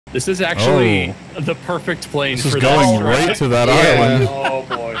This is actually the perfect plane this for is going that. right to that island. Oh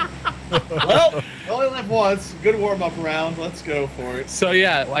boy. Well, we only live once. Good warm-up round. Let's go for it. So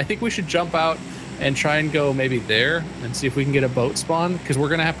yeah, I think we should jump out and try and go maybe there and see if we can get a boat spawn, because we're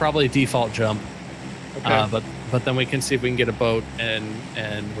gonna have probably a default jump. Okay. But then we can see if we can get a boat, and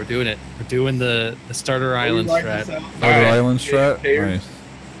we're doing it. We're doing the starter island strat. Starter island strat. Nice.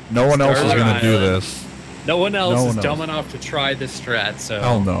 No one else is gonna do this. No one else is dumb enough to try this strat. So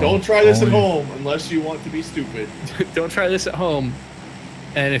hell no. Don't try this at home unless you want to be stupid. Don't try this at home.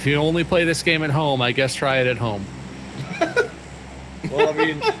 And if you only play this game at home, I guess try it at home. Well, I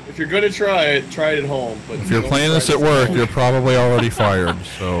mean, if you're gonna try it at home. But If you're playing this at work, you're probably already fired.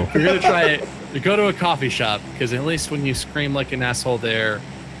 So if you're gonna try it, you go to a coffee shop, because at least when you scream like an asshole there,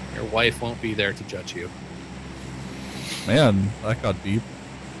 your wife won't be there to judge you. man, that got deep.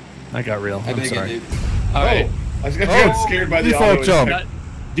 That got real. I'm sorry. Oh, All right. I was got scared by the default auto jump. Got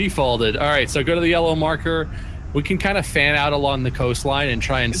defaulted. All right, so go to the yellow marker. We can kind of fan out along the coastline and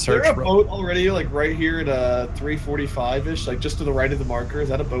try and search. Is there a boat already, like right here at 3:45-ish, like just to the right of the marker? Is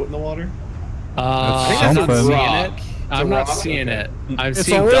that a boat in the water? I'm not something. seeing it. I'm not rock? seeing it. I've It's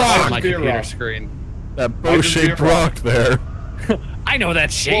seen a dust rock. on my It could be a computer rock. screen. That bow-shaped rock there. I know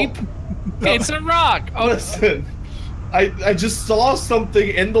that shape. It's a rock. Oh, Listen, I just saw something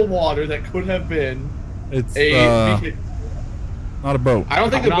in the water that could have been It's a. not a boat. I don't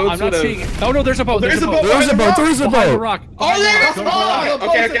think I'm the not, boats I'm not would have. seeing it. Oh no, there's a boat. There's a boat. There's a boat. There's a Behind the boat. rock. Oh, there's Behind a the rock.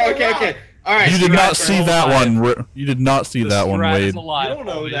 boat. Okay. All right. You did not see that alive. one. You did not see that one, Strat is Wade. alive. You don't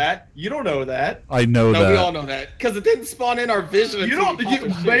know that. You don't know that. I know No, we that. all know that because it didn't spawn in our vision. You don't.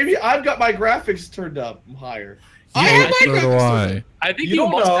 Maybe I've got my graphics turned up higher. I have my So do graphics. I. I think You you,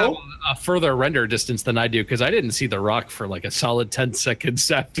 don't must have know. a further render distance than I do, because I didn't see the rock for like a solid 10 seconds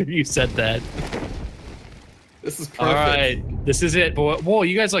after you said that. This is perfect. All right, this is it. But whoa,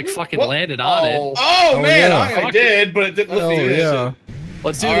 you guys like fucking landed on it. Oh man, yeah. I did, but it didn't look Oh like yeah.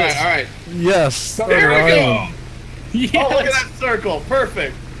 Let's do All this. right, all right. Yes. There Starter we go. island. Yes. Oh, look at that circle.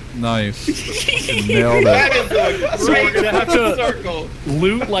 Perfect. Nice. Nailed That it. is a So we're great gonna have to Circle.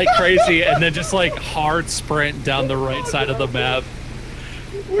 loot like crazy and then just like hard sprint down the right side of the map.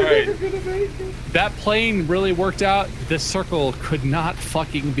 We're Alright. never gonna make it. That plane really worked out. This circle could not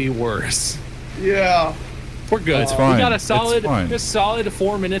fucking be worse. Yeah. We're good. It's fine. We got a It's solid, fine. just solid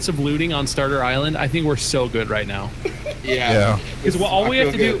 4 minutes of looting on Starter Island. I think we're so good right now. Yeah. Because all we I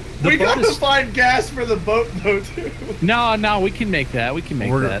have to feel do, good. the We boat got to is, find gas for the boat though too. no, we can make that. We can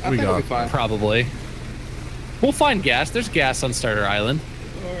make We're- that. I We think got we'll be fine. Probably. We'll find gas. There's gas on Starter Island.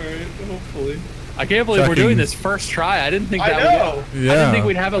 All right, hopefully. I can't believe we're Checking. doing this first try. I didn't think I that know. would. I didn't think Yeah.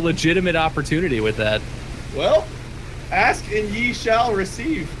 we'd have a legitimate opportunity with that. Well, ask and ye shall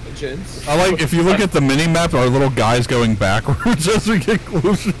receive, gents. I like if you look at the mini map, our little guy's going backwards as we get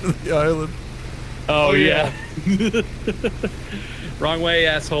closer to the island. Oh, Oh, yeah. Wrong way,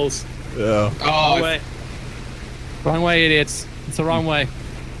 assholes. Yeah. Wrong Oh, way. Wrong way, idiots. It's the wrong way.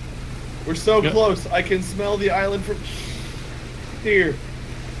 We're so Yep. close. I can smell the island from here.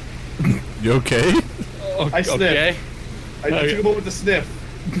 You okay? I sniffed. Okay. I took a moment to sniff.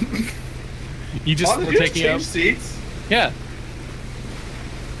 You just Oh, did were you just taking up. change seats? Yeah,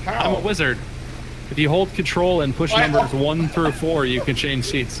 How? I'm a wizard. If you hold control and push I- numbers 1 through 4, you can change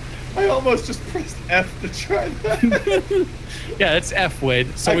seats. I almost just pressed F to try that. Yeah, it's F,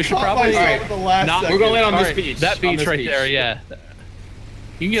 Wade. So I we should caught probably myself at the last not. second. We're gonna land on All this right, beach. That on beach this right beach. there, yeah.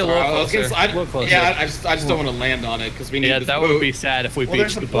 You can get a Sorry, little I was closer. gonna- I- a little closer. Yeah, I just don't want to land on it because we need Yeah, this that boat. would be sad if we Well,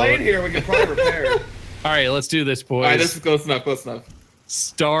 there's beached a the plane boat. here. We can probably repair. All right, let's do this, boys. All right, this is close enough. Close enough.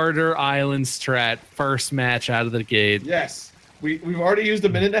 Starter Island strat, first match out of the gate. Yes. We've already used a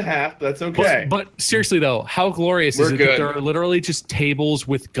minute and a half, but that's okay. But seriously though, how glorious is We're it that good. there are literally just tables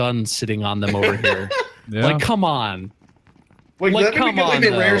with guns sitting on them over here? Yeah. Like, come on. Wait, like, let me come get like on, the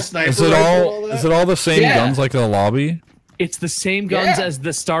though. rare sniper Is it rifle and all? that? Is it all the same Yeah. guns like the lobby? It's the same guns Yeah. as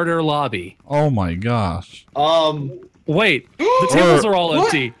the starter lobby. Oh my gosh. Wait, the tables are all What?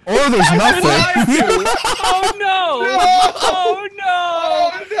 empty. Or there's nothing. Oh no! Oh no!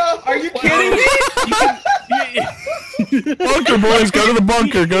 Oh no! Are you kidding me? Bunker boys, go to the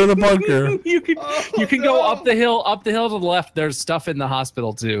bunker. Go to the bunker. You can go up the hill to the left. There's stuff in the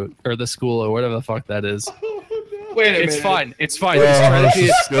hospital too, or the school, or whatever the fuck that is. Wait a minute. It's fine. It's fine. Oh, The strategy this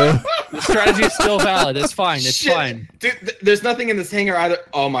is is good. the strategy is still valid. It's fine. It's Shit. fine. Dude, there's nothing in this hangar either.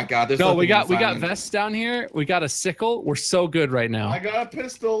 Oh my god, there's No, nothing we in got this got island. vests down here. We got a sickle. We're so good right I now. got a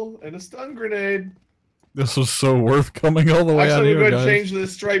pistol and a stun grenade. This was so worth coming all the way out Actually, here, we're going to guys. change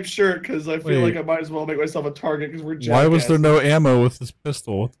this striped shirt because I feel Wait. like I might as well make myself a target because we're Why was there jackasses. no ammo with this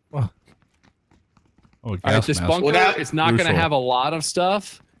pistol? What the fuck? Oh, All right, gas this mask. bunker Well, that- is not going to Crucial. have a lot of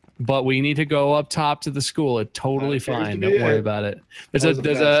stuff, but we need to go up top to the school. It's totally fine. to be Don't worry it. about it. That was the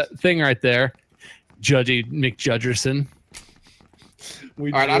There's a best. thing right there. Judgy McJudgerson.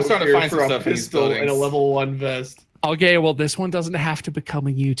 We All right, I'm drove starting to here find some for a stuff in these pistol and a buildings. level 1 vest. Okay, well, this one doesn't have to become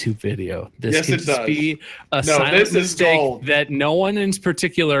a YouTube video. This Yes, can it just does. be a No, silent this is mistake gold. that no one in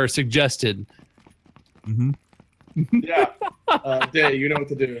particular suggested. Mhm. Yeah. Day, you know what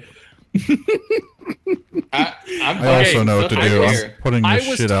to do. I'm I also finding know what to stuff do. here. I'm putting I this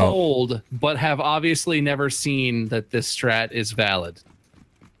was shit out. told, but have obviously never seen that this strat is valid.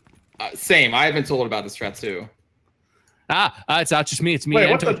 Same. I have been told about this strat too. It's not just me. It's me Wait,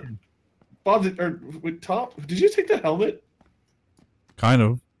 and what the- Tokshen. Bob, did you take the helmet? Kind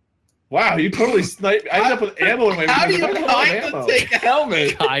of. Wow, you totally sniped. I ended up with ammo in my How do you I don't have kind ammo. of take a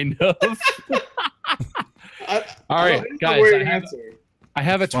helmet? Kind of. I All right, don't know guys, where I to have- answer. I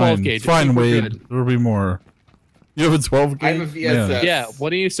have a 12 Fine, gauge. I fine, think we're Wade. good. There'll be more. You have a 12 gauge? I have a VSS. Yeah,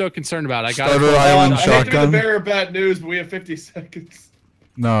 what are you so concerned about? I got Starter a Island I hate to be the shotgun? bearer of bad news, but we have 50 seconds.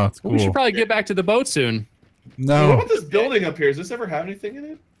 No, it's cool. We should probably get back to the boat soon. What No. about this building up here? Does this ever have anything in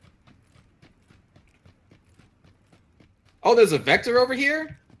it? Oh, there's a vector over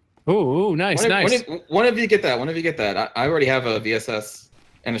here. Ooh, nice, nice. One of you get that. One of you get that. I already have a VSS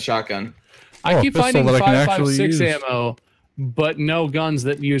and a shotgun. I Oh, keep a pistol finding that I can actually 5.56 use. ammo, but no guns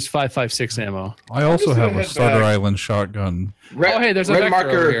that use 5.56 ammo. I also just gonna have a head Starter back. Island shotgun. Red, Oh, hey, there's a red vector marker.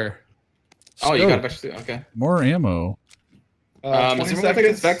 over here. Oh, you got a Scope. vector too. Okay. More ammo. 20 Is everyone seconds.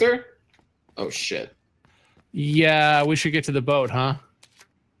 this vector? Oh shit. Yeah, we should get to the boat, huh?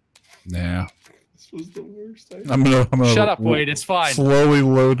 Nah. This was the worst. I'm gonna Shut up, Wade. It's fine. slowly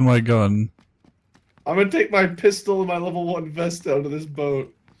load my gun. I'm gonna take my pistol and my level 1 vest out of this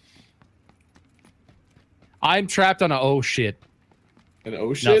boat. I'm trapped on a oh shit. And oh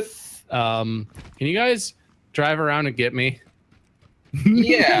No, shit. can you guys drive around and get me?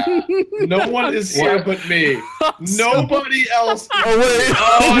 Yeah. No one is here but me. Nobody else. Oh wait!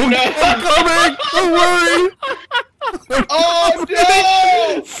 Oh, no. I'm coming! Don't worry! Oh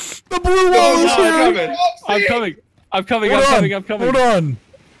no! The blue wall Oh, is no, here! I'm coming. I'm coming. I'm coming. Hold I'm on. coming. I'm coming. Hold on!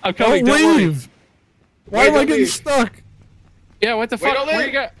 I'm coming. Don't Don't worry. leave! Why Wait, am I don't getting leave. stuck? Yeah, what the Wait, fuck? don't Where leave.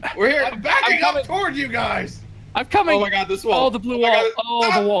 you go? We're here. I'm backing I'm coming. up toward you guys. I'm coming. Oh my god, this wall. Oh, the blue my wall. God.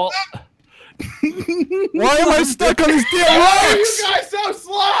 Oh, the wall. Why am I stuck on these damn Why are you rocks? guys so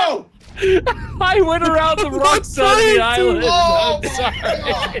slow? I went around the rocks on trying the to. island. Oh I'm my sorry.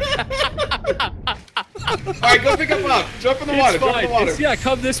 All right, go pick him up. Jump in the water. It's Jump in fine. the water. It's- yeah,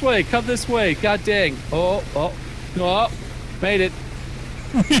 come this way. Come this way. God dang. Oh, made it.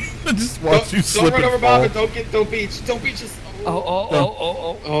 I just watch you Don't slip run and over fall. Bob and don't beach us.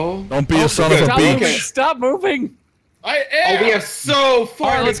 Oh. Don't be a son of a Stop beach. moving. Stop moving. I Oh, am. we have so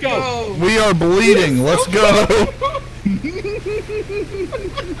far All right, let's to go. We are bleeding. Let's go.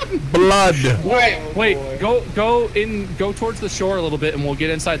 Blood. Wait, Wait, boy. go towards the shore a little bit and we'll get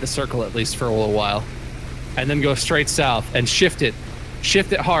inside the circle at least for a little while. And then go straight south and shift it.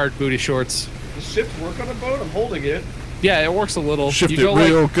 Shift it hard, booty shorts. Does shift work on a boat? I'm holding it. Yeah, it works a little. Shift you it go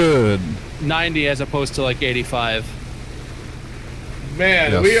real like good. 90 as opposed to like 85.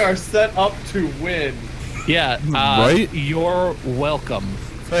 Man, Yes. we are set up to win. Yeah, Right? You're welcome.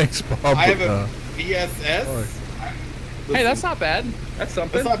 Thanks, Bob. I have a VSS. Hey, that's not bad. That's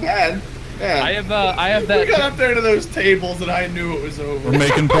something. That's not bad. Yeah. I have We that. got up there to those tables and I knew it was over. We're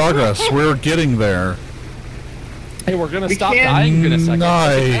making progress. We're getting there. Hey, we're gonna We stop can't- dying in a second.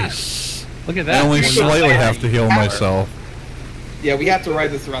 Nice. Look at I that. only We're not slightly dying. have to heal myself. Yeah, we have to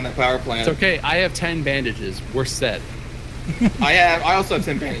ride this around that power plant. It's okay. I have 10 bandages. We're set. I also have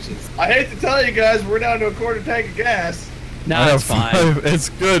 10 bandages. I hate to tell you guys, we're down to a quarter tank of gas. No, I it's have fine. 5. It's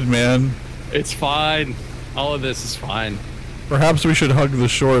good, man. It's fine. All of this is fine. Perhaps we should hug the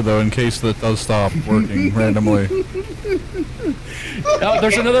shore though, in case that does stop working randomly. Oh,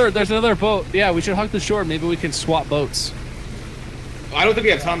 there's another boat. Yeah, we should hug the shore. Maybe we can swap boats. I don't think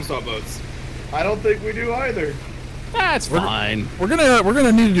we have time to swap boats. I don't think we do either. That's fine. We're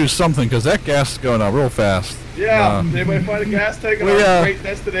gonna need to do something because that gas is going up real fast. Yeah, Uh, anybody find a gas tank at we, our great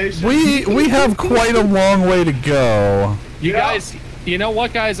destination? We have quite a long way to go. You Yeah. guys, you know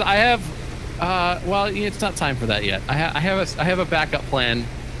what, guys? I have. Well, it's not time for that yet. I have a backup plan.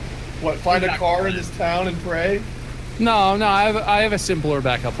 What, find a car in this town and pray? No, I have a simpler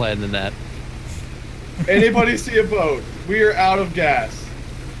backup plan than that. Anybody see a boat? We are out of gas.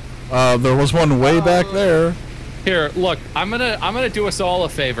 There was one way back there. Here, look. I'm gonna do us all a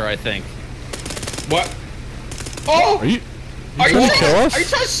favor. I think. What? Oh! Are you Are you trying to kill us? Are you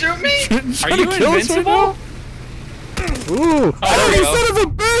trying to shoot me? Are you invincible? Ooh! there Oh, we you go. son of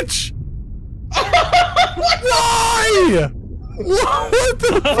a bitch! Why? What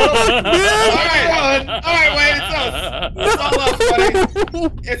the fuck, man? All right, wait, it's us. It's all us,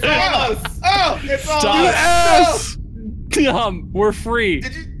 buddy. It's all us. Oh, it's all us. Tom, we're free.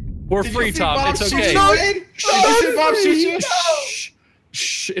 We're Did free, you see Tom. Bob It's shoot okay. you, Wade? Did you see Bob shoot you?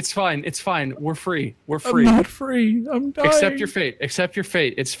 Shh. It's fine. It's fine. We're free. We're free. I'm not free. I'm dying. Accept your fate. Accept your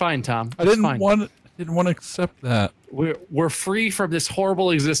fate. It's fine, Tom. I It's didn't fine. want to accept that. We're free from this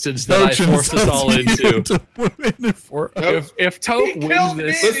horrible existence that I forced us all into. If Toke wins Killed me.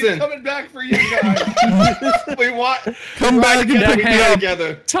 this, He's Listen. coming back for you guys. We want Come back and together, pick we me ride up.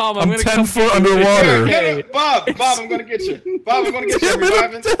 together. Tom, I'm I'm gonna 10 come foot for you. underwater. Okay. Bob, I'm gonna get you. Bob, I'm gonna get you. Damn it,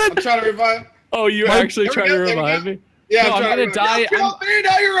 I'm Reviving. dead. I'm trying to revive. Oh, you My- actually There we trying go, to there we revive go. me? Yeah, No, I'm trying gonna to die. You killed me.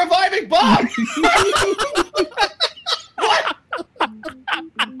 Now you're reviving Bob.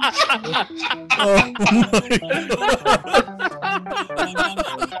 Oh my God.